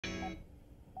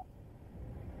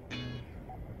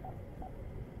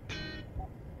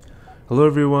Hello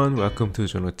everyone, welcome to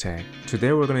Jonotech.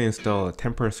 Today we're going to install a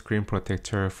tempered screen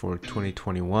protector for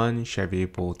 2021 Chevy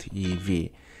Bolt EV.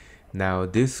 Now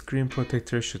this screen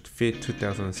protector should fit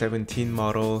 2017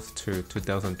 models to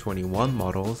 2021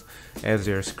 models as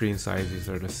their screen sizes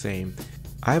are the same.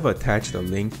 I've attached a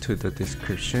link to the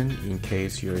description in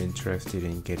case you're interested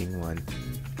in getting one.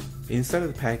 Inside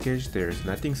of the package there's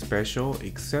nothing special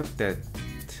except that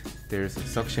there's a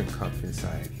suction cup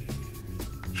inside.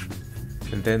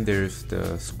 And then there's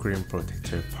the screen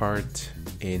protector part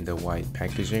in the white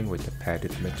packaging with the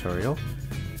padded material.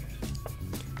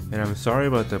 And I'm sorry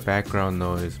about the background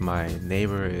noise, my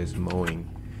neighbor is mowing.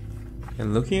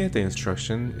 And looking at the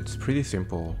instruction, it's pretty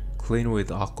simple. Clean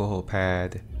with alcohol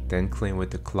pad, then clean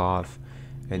with the cloth,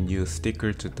 and use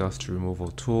sticker to dust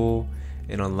removal tool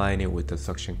and align it with the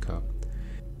suction cup.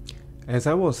 As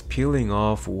I was peeling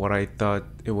off what I thought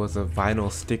it was a vinyl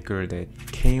sticker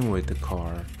that came with the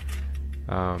car,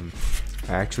 I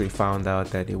actually found out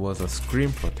that it was a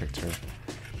screen protector.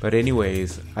 But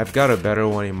anyways, I've got a better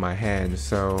one in my hand,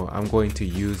 so I'm going to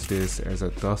use this as a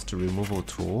dust removal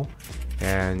tool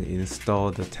and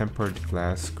install the tempered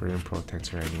glass screen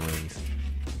protector anyways.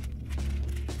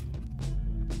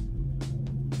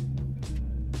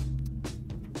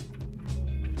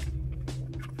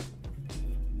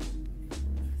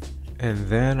 And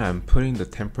then I'm putting the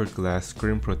tempered glass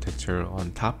screen protector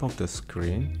on top of the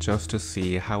screen just to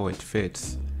see how it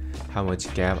fits, how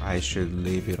much gap I should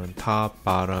leave it on top,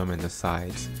 bottom, and the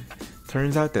sides.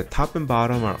 Turns out that top and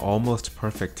bottom are almost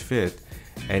perfect fit,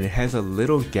 and it has a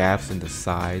little gaps in the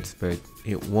sides, but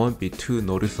it won't be too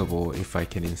noticeable if I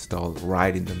can install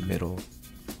right in the middle.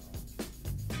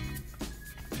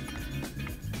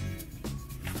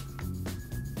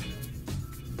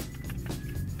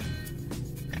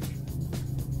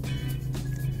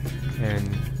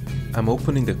 And I'm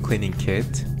opening the cleaning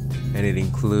kit, and it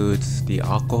includes the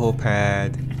alcohol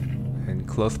pad and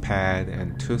cloth pad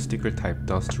and 2 sticker type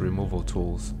dust removal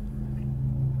tools.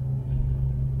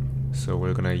 So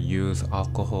we're gonna use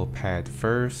alcohol pad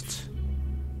first,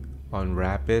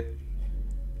 unwrap it,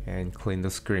 and clean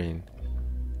the screen.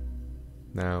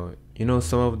 Now, you know,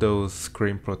 some of those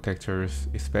screen protectors,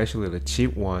 especially the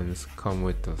cheap ones, come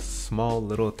with the small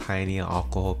little tiny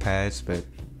alcohol pads, but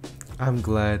I'm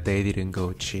glad they didn't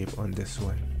go cheap on this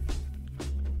one.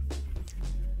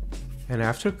 And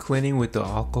after cleaning with the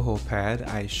alcohol pad,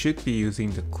 I should be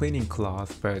using the cleaning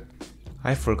cloth, but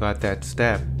I forgot that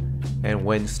step and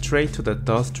went straight to the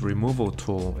dust removal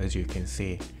tool, as you can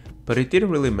see. But it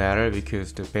didn't really matter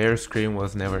because the bare screen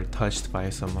was never touched by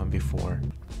someone before.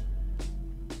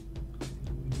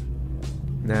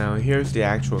 Now here's the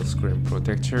actual screen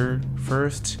protector.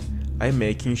 First, I'm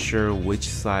making sure which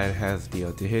side has the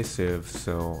adhesive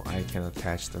so I can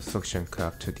attach the suction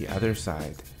cup to the other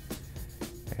side.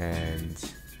 And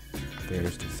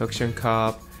there's the suction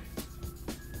cup.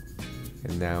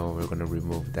 And now we're gonna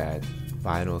remove that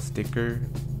vinyl sticker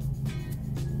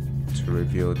to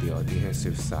reveal the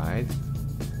adhesive side.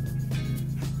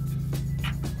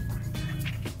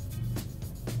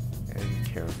 And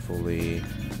carefully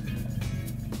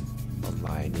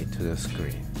align it to the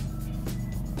screen.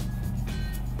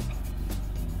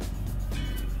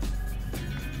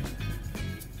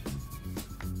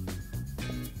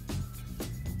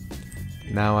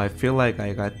 Now I feel like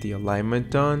I got the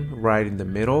alignment done right in the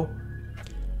middle,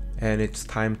 and it's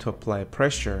time to apply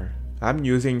pressure. I'm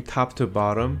using top to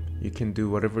bottom. You can do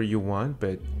whatever you want,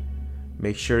 but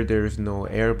make sure there's no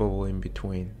air bubble in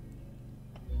between.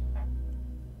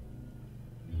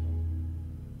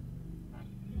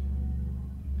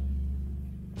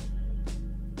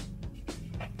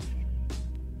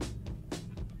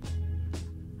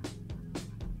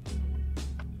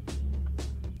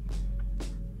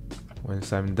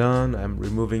 Once I'm done, I'm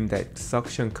removing that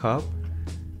suction cup.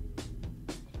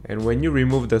 And when you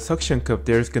remove the suction cup,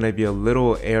 there's gonna be a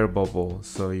little air bubble,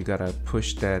 so you gotta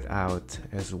push that out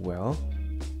as well.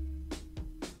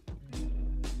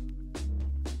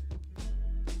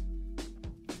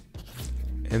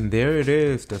 And there it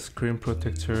is, the screen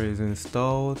protector is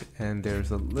installed, and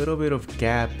there's a little bit of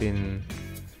gap in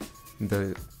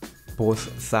the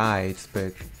both sides,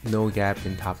 but no gap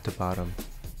in top to bottom.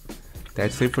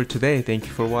 That's it for today. Thank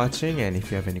you for watching, and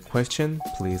if you have any question,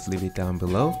 please leave it down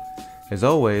below. As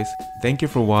always, thank you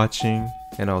for watching,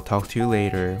 and I'll talk to you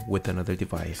later with another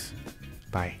device.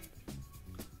 Bye.